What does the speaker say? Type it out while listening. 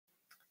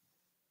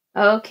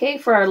Okay,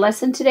 for our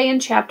lesson today in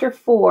chapter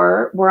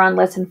 4, we're on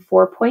lesson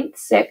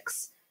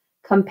 4.6,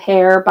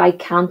 compare by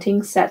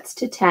counting sets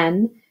to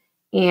 10.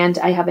 And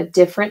I have a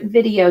different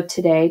video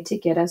today to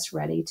get us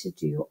ready to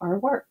do our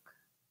work.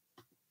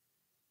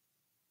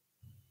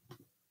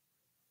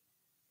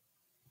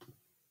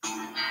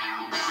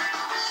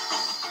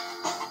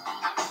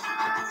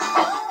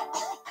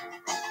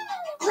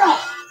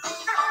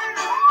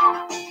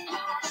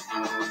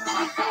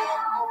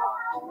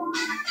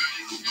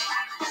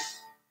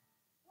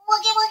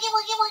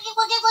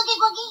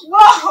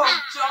 Whoa,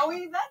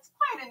 Joey, that's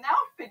quite an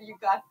outfit you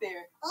got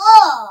there.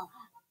 Oh,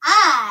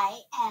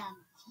 I am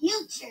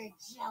future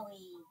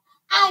Joey.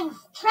 I've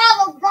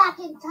traveled back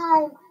in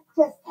time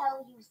to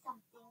tell you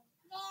something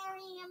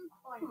very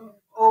important.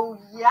 Oh,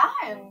 yeah,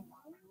 and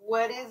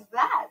what is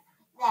that?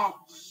 That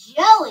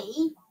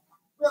Joey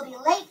will be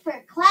late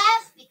for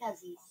class because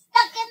he's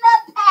stuck in the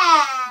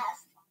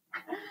past.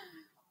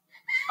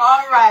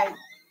 All right,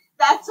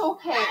 that's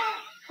okay.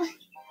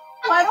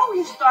 Why don't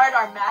we start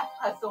our math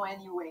puzzle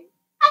anyway?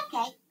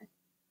 Okay.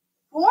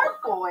 4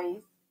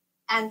 boys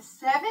and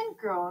 7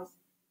 girls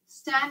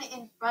stand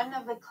in front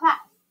of the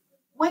class.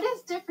 What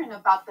is different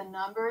about the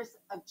numbers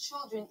of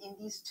children in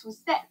these 2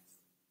 sets?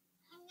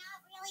 I'm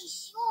not really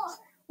sure.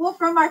 Well,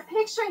 from our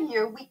picture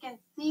here, we can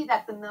see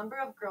that the number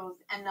of girls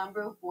and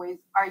number of boys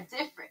are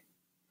different.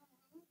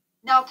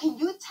 Now, can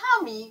you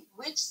tell me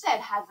which set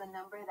has a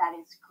number that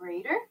is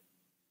greater?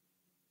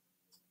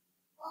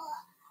 Well,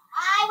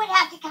 I would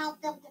have to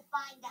count them to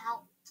find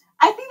out.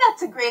 I think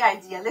that's a great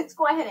idea. Let's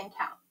go ahead and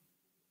count.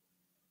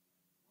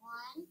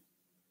 1,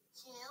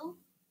 2,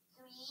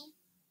 3,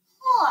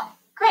 4.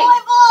 Great.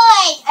 4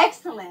 boys.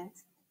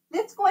 Excellent.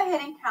 Let's go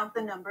ahead and count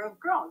the number of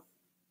girls.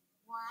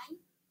 1,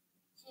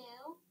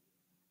 2,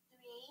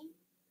 3,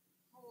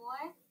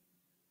 4,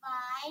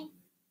 5,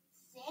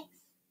 6,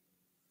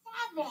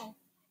 7. 7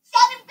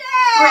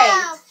 girls.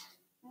 Great.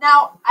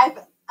 Now,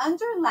 I've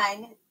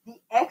underlined the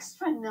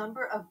extra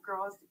number of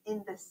girls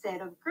in the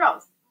set of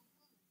girls.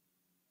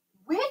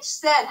 Which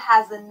set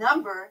has a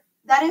number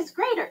that is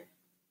greater?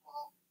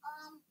 Well,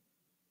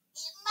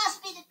 it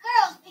must be the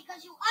girls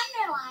because you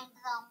underlined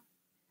them.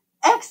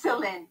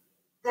 Excellent.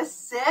 The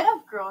set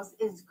of girls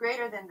is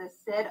greater than the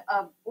set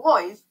of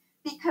boys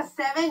because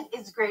 7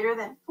 is greater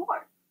than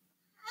 4.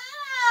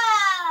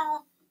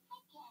 Oh,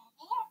 I get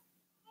it.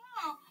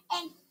 Yeah.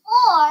 And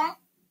 4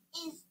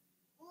 is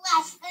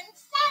less than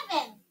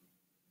 7.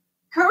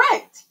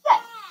 Correct.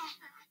 Yes.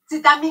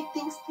 Did that make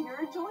things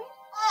clearer, Joey?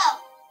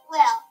 Oh,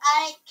 well,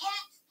 I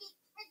can't speak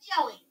for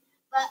Joey,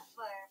 but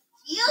for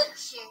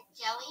future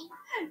Joey,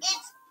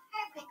 it's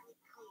perfectly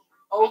clear.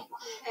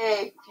 Okay,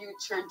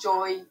 future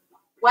Joey.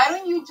 Why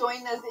don't you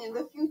join us in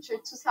the future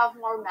to solve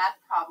more math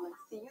problems?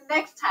 See you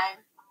next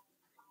time.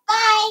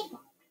 Bye.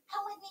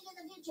 Come with me to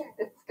the future.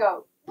 Let's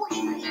go.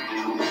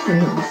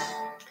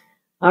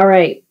 All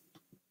right.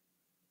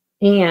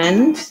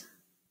 And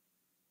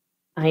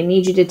I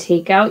need you to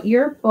take out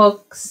your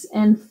books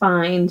and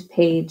find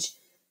page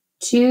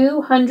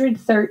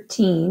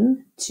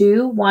 213,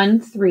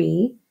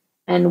 213,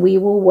 and we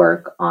will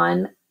work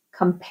on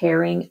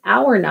comparing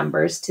our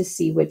numbers to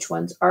see which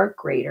ones are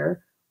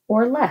greater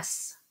or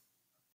less.